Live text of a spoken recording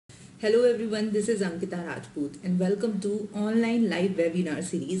Hello everyone, this is Ankita Rajput and welcome to online live webinar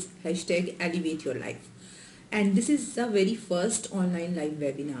series #Elevate Your Life. And this is the very first online live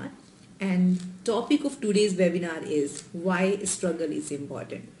webinar, and topic of today's webinar is why struggle is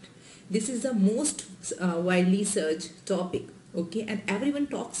important. This is the most widely searched topic, okay, and everyone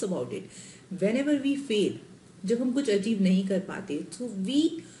talks about it. Whenever we fail, जब हम कुछ achieve नहीं कर पाते, so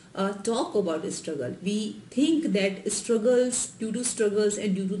we talk about struggle. We think that due to struggles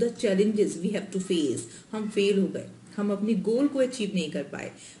and due to the challenges we have to face, हम fail हो गए, हम अपनी goal को achieve नहीं कर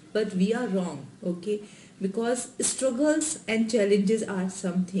पाए. But we are wrong, okay? Because struggles and challenges are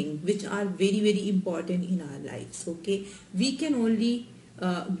something which are very important in our lives, okay? We can only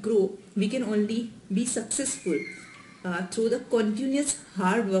grow, we can only be successful through the continuous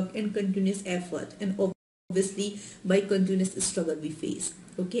hard work and continuous effort, and obviously by continuous struggle we face,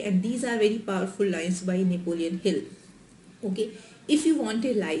 okay? And these are very powerful lines by Napoleon Hill, okay? If you want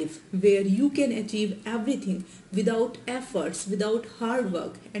a life where you can achieve everything without efforts, without hard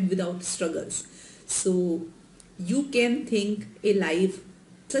work and without struggles, so you can think a life,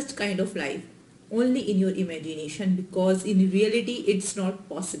 such kind of life, only in your imagination, because in reality it's not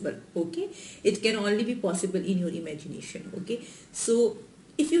possible, okay? It can only be possible in your imagination, okay? So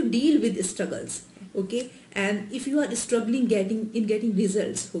if you deal with struggles, okay, and if you are struggling getting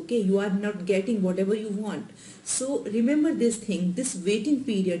results, okay, you are not getting whatever you want, so remember this thing, this waiting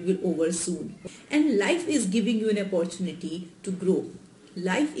period will over soon, and life is giving you an opportunity to grow.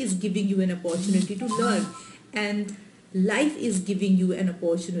 Life is giving you an opportunity to learn, and life is giving you an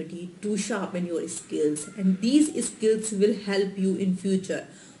opportunity to sharpen your skills, and these skills will help you in future.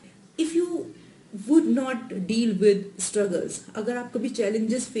 If you would not deal with struggles, अगर आप कभी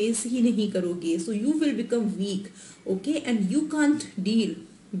challenges face ही नहीं करोगे, so you will become weak, okay? And you can't deal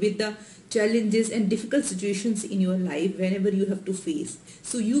with the challenges and difficult situations in your life whenever you have to face.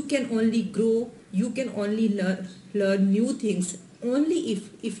 So you can only grow, you can only learn new things only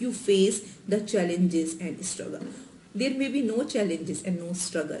if you face the challenges and struggle. There may be no challenges and no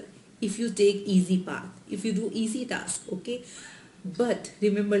struggle if you take easy path, if you do easy task, okay? But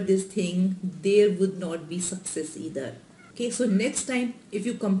remember this thing, there would not be success either, okay? So next time if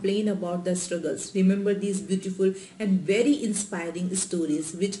you complain about the struggles, remember these beautiful and very inspiring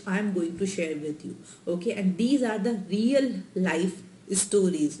stories which I am going to share with you, okay? And these are the real life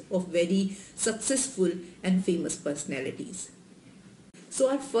stories of very successful and famous personalities.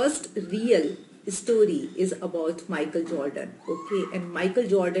 So our first real story is about Michael Jordan, okay? And Michael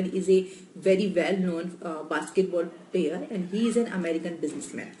Jordan is a very well-known basketball player, and he is an American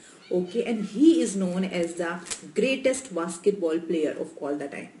businessman, okay? And he is known as the greatest basketball player of all the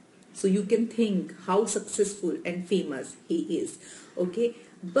time. So you can think how successful and famous he is, okay?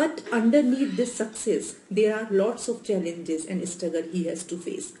 But underneath this success, there are lots of challenges and struggle he has to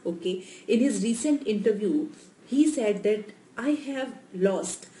face, okay? In his recent interview, he said that I have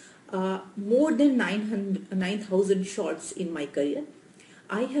lost more than 9,000 shots in my career.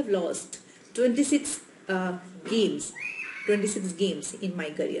 I have lost 26 games in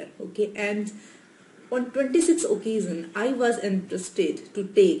my career, okay? And on 26 occasions, I was interested to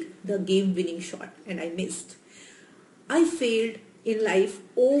take the game-winning shot, and I missed. I failed in life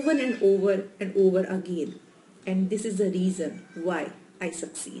over and over and over again, and this is the reason why I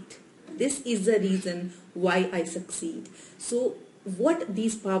succeed. This is the reason why I succeed. So what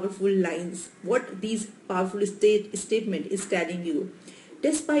these powerful lines, what these powerful statement is telling you,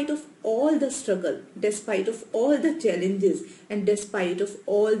 despite of all the struggle, despite of all the challenges, and despite of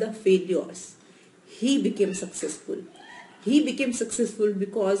all the failures, he became successful. He became successful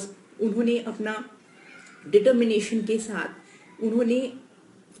because उन्होंने अपना determination के साथ उन्होंने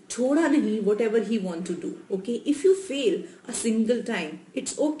छोड़ा नहीं whatever he want to do, okay? If you fail a single time,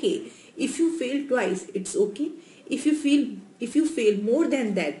 it's okay. If you fail twice, it's okay. If you fail more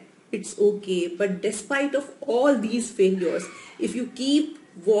than that, it's okay. But despite of all these failures, if you keep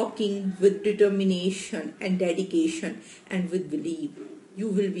walking with determination and dedication and with belief, you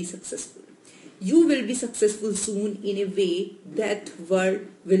will be successful. You will be successful soon in a way that world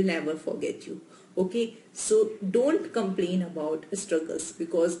will never forget you, okay? So don't complain about struggles,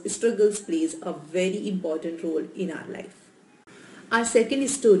 because struggles plays a very important role in our life. Our second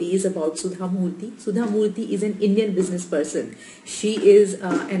story is about Sudha Murthy. Sudha Murthy is an Indian business person. She is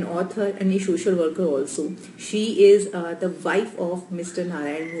an author and a social worker also. She is the wife of Mr.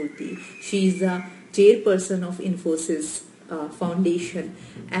 Narayan Murthy. She is the chairperson of Infosys Foundation,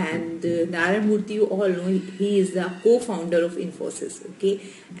 and Narayan Murthy, you all know, he is the co-founder of Infosys, okay?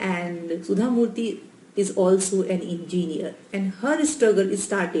 And Sudha Murthy is also an engineer, and her struggle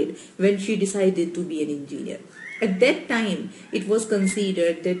started when she decided to be an engineer. At that time, it was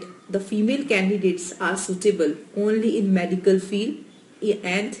considered that the female candidates are suitable only in medical field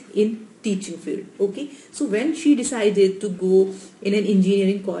and in teaching field. Okay, so when she decided to go in an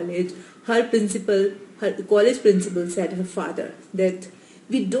engineering college, her college principal said her father that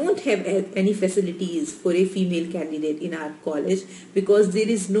we don't have any facilities for a female candidate in our college because there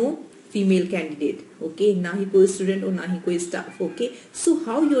is no female candidate. Okay, ना ही कोई student और ना ही कोई staff. Okay, so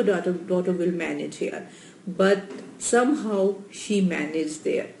how your daughter will manage here? But somehow she managed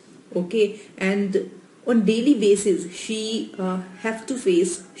there. Okay, and on daily basis she has to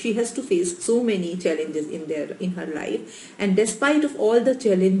face so many challenges in her life, and despite of all the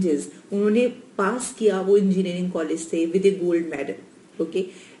challenges उन्होंने pass किया वो engineering college से with a gold medal.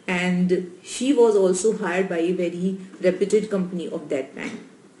 Okay, and she was also hired by a very reputed company of that time.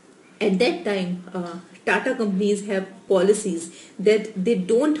 At that time, Tata companies have policies that they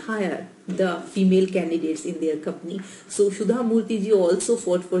don't hire the female candidates in their company. So Sudha Murthy ji also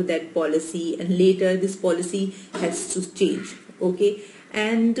fought for that policy, and later this policy has to change. Okay,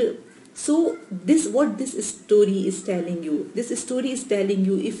 and so what this story is telling you. This story is telling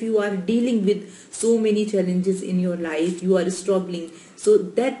you, if you are dealing with so many challenges in your life, you are struggling. So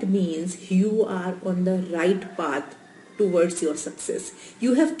that means you are on the right path towards your success.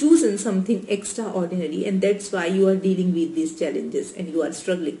 You have chosen something extraordinary, and that's why you are dealing with these challenges and you are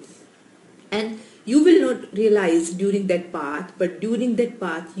struggling. And you will not realize during that path, but during that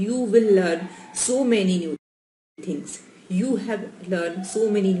path you will learn so many new things. You have learned so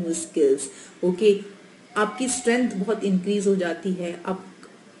many new skills. Okay, आपकी strength बहुत increase हो जाती है, आप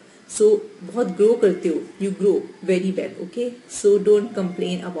बहुत grow करते हो, you grow very well. Okay, so don't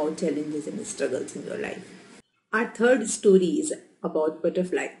complain about challenges and struggles in your life. Our third story is about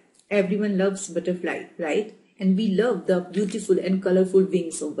butterfly. Everyone loves butterfly, right? And we love the beautiful and colorful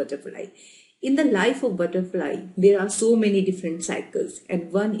wings of butterfly. In the life of butterfly, there are so many different cycles,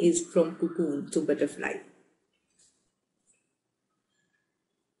 and one is from cocoon to butterfly.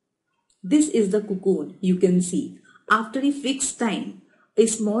 This is the cocoon you can see. After a fixed time, a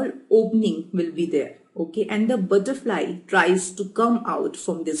small opening will be there. Okay, and the butterfly tries to come out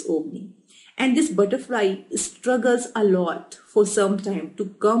from this opening. And this butterfly struggles a lot for some time to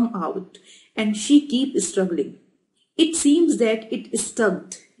come out, and she keeps struggling. It seems that it is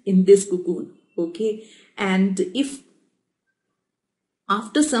stuck in this cocoon. Okay, and if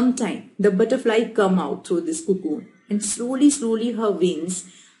after some time the butterfly come out through this cocoon, and slowly her wings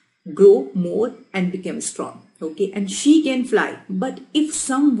grow more and become strong. Okay, and she can fly. But if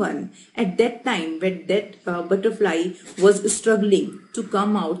someone at that time when that butterfly was struggling to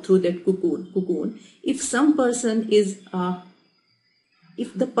come out through that cocoon, if some person is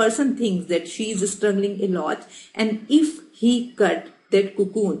if the person thinks that she is struggling a lot, and if he cut that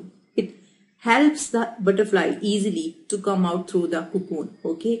cocoon, it helps the butterfly easily to come out through the cocoon.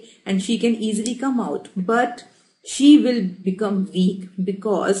 Okay, and she can easily come out, but she will become weak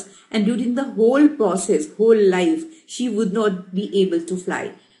because, and during the whole process, whole life, she would not be able to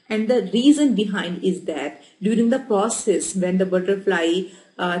fly. And the reason behind is that during the process, when the butterfly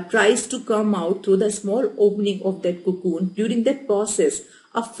tries to come out through the small opening of that cocoon, during that process,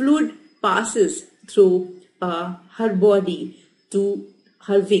 a fluid passes through her body to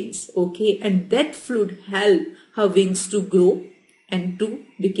her wings. Okay, and that fluid helps her wings to grow and to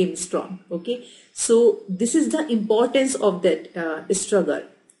become strong. Okay, so this is the importance of that struggle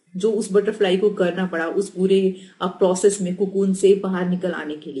जो उस butterfly को करना पड़ा उस पूरे process में cocoon से बाहर निकल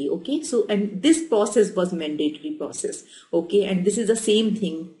आने के लिए. Okay, so and this process was mandatory process. Okay, and this is the same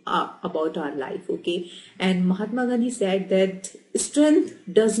thing about our life. Okay, and Mahatma Gandhi said that strength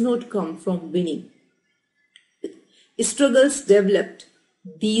does not come from winning. Struggles developed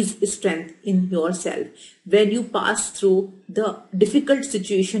these strength in yourself when you pass through the difficult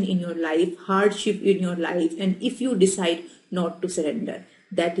situation in your life, hardship in your life, and if you decide not to surrender,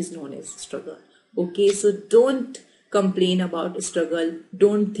 that is known as struggle. Okay, so don't complain about struggle.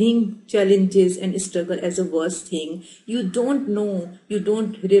 Don't think challenges and struggle as a worst thing. You don't know, you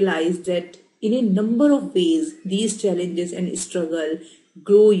don't realize that in a number of ways these challenges and struggle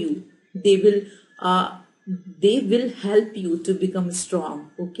grow you. They will help you to become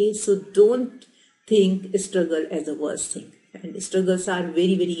strong. Okay, so don't think struggle as a worst thing, and struggles are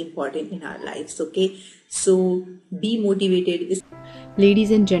very, very important in our lives. Okay, so be motivated.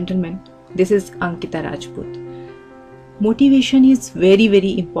 Ladies and gentlemen, this is Ankita Rajput. Motivation is very,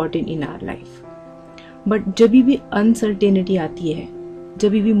 very important in our life. But जब भी uncertainty आती है,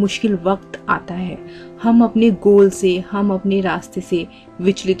 जब भी मुश्किल वक्त आता है, हम अपने गोल से, हम अपने रास्ते से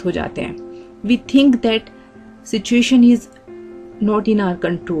विचलित हो जाते हैं. We think that situation is not in our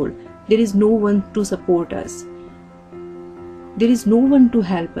control. There is no one to support us. there is no one to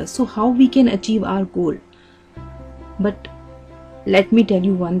help us, so how we can achieve our goal? But let me tell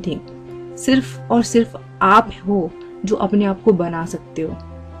you one thing, सिर्फ और सिर्फ आप हो जो अपने आप को बना सकते हो.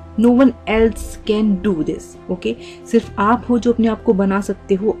 No one else can do this, okay? सिर्फ आप हो जो अपने आप को बना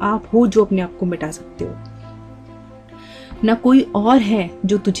सकते हो, आप हो जो अपने आप को मिटा सकते हो. ना कोई और है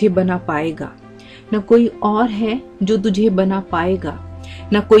जो तुझे बना पाएगा, ना कोई और है जो तुझे बना पाएगा,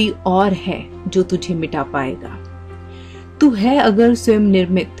 ना कोई और है जो तुझे मिटा पाएगा. तू है अगर स्वयं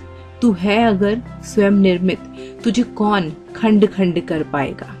निर्मित, तू है अगर स्वयं निर्मित, तुझे कौन खंड खंड कर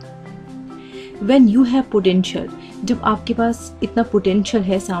पाएगा. When you have potential, जब आपके पास इतना पोटेंशियल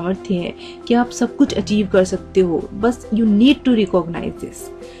है, सामर्थ्य है कि आप सब कुछ अचीव कर सकते हो, बस you need to recognize this.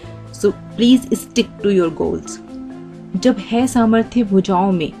 So please stick to your goals. जब है सामर्थ्य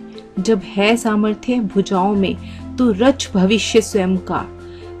भुजाओं में, जब है सामर्थ्य भुजाओं में, तो रच भविष्य स्वयं का,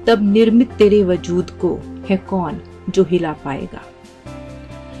 तब निर्मित तेरे वजूद को है कौन जो हिला पाएगा.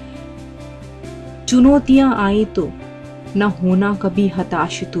 चुनौतियां आई तो न होना कभी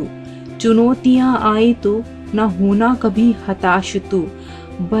हताश तू, चुनौतियां आई तो न होना कभी हताश तू,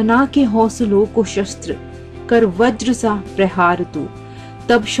 बना के हौसलों को शस्त्र कर वज्र सा प्रहार तू,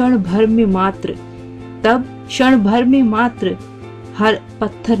 तब क्षण भर में मात्र, तब क्षण भर में मात्र हर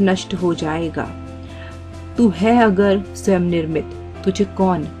पत्थर नष्ट हो जाएगा. तू है अगर स्वयं निर्मित, तुझे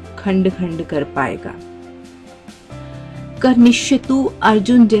कौन खंड खंड कर पाएगा. कर निश्चय तू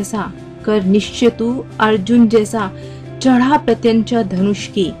अर्जुन जैसा, कर निश्चय तू अर्जुन जैसा, चढ़ा प्रत्यंचा धनुष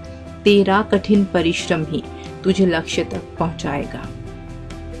की, तेरा कठिन परिश्रम ही तुझे लक्ष्य तक पहुंचाएगा.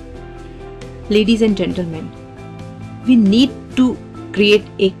 Ladies and gentleman, we need to create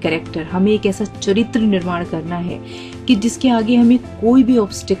a character. हमें एक ऐसा चरित्र निर्माण करना है कि जिसके आगे हमें कोई भी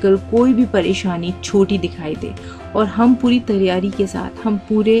ऑब्स्टिकल, कोई भी परेशानी छोटी दिखाई दे और हम पूरी तैयारी के साथ, हम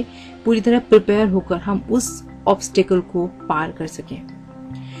पूरी तरह प्रिपेयर होकर हम उस ऑब्स्टिकल को पार कर सकें.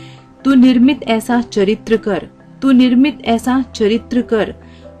 तू निर्मित ऐसा चरित्र कर, तू निर्मित ऐसा चरित्र कर,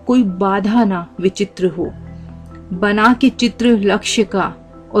 कोई बाधा ना विचित्र हो, बना के चित्र लक्ष्य का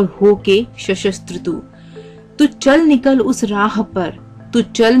और हो के सशस्त्र तू. तू चल निकल उस राह पर, तू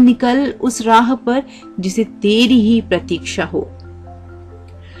चल निकल उस राह पर जिसे तेरी ही प्रतीक्षा हो.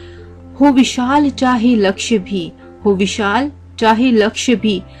 विशाल चाहे लक्ष्य भी, हो विशाल चाहे लक्ष्य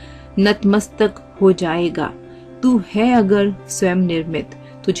भी, नतमस्तक हो जाएगा. तू है अगर स्वयं निर्मित,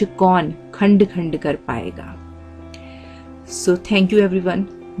 तुझे कौन खंड खंड कर पाएगा. So thank you everyone.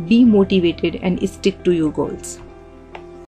 Be motivated and stick to your goals.